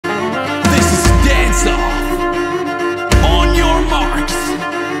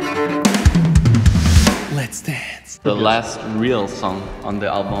The last real song on the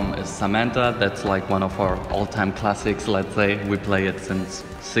album is Samantha. That's like one of our all-time classics, let's say. We play it since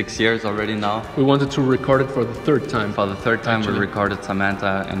 6 years already now. We wanted to record it for the third time. For the third time we recorded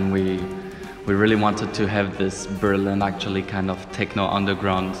Samantha, and we really wanted to have this Berlin actually kind of techno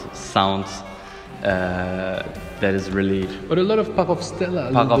underground sound that is really... But a lot of Pop of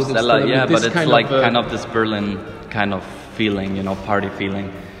Stella. Pop of Stella, yeah, but it's like kind of this Berlin kind of feeling, you know, party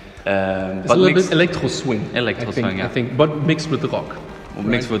feeling. It's a little bit electro swing. Electro swing, yeah. I think, but mixed with rock.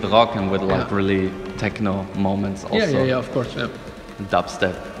 Mixed with rock and with like really techno moments also. Yeah, of course, yeah.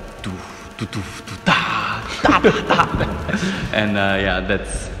 Dubstep. And yeah,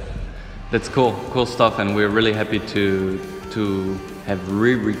 that's cool stuff, and we're really happy to have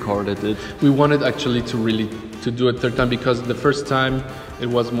re-recorded it. We wanted actually to do it third time because the first time it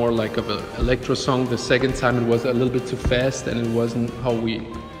was more like of an electro song. The second time it was a little bit too fast, and it wasn't how we...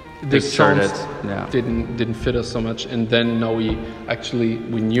 The songs didn't fit us so much, and then now we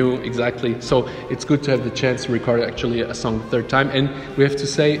knew exactly. So it's good to have the chance to record actually a song third time, and we have to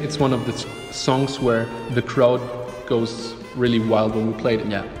say it's one of the songs where the crowd goes really wild when we played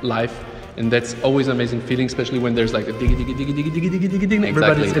it live, and that's always an amazing feeling, especially when there's like a diggy diggy diggy diggy diggy diggy diggy diggy.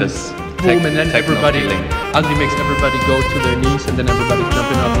 Everybody's in this boom, and then everybody Adry makes everybody go to their knees, and then everybody's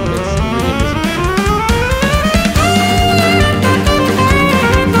jumping up, and it's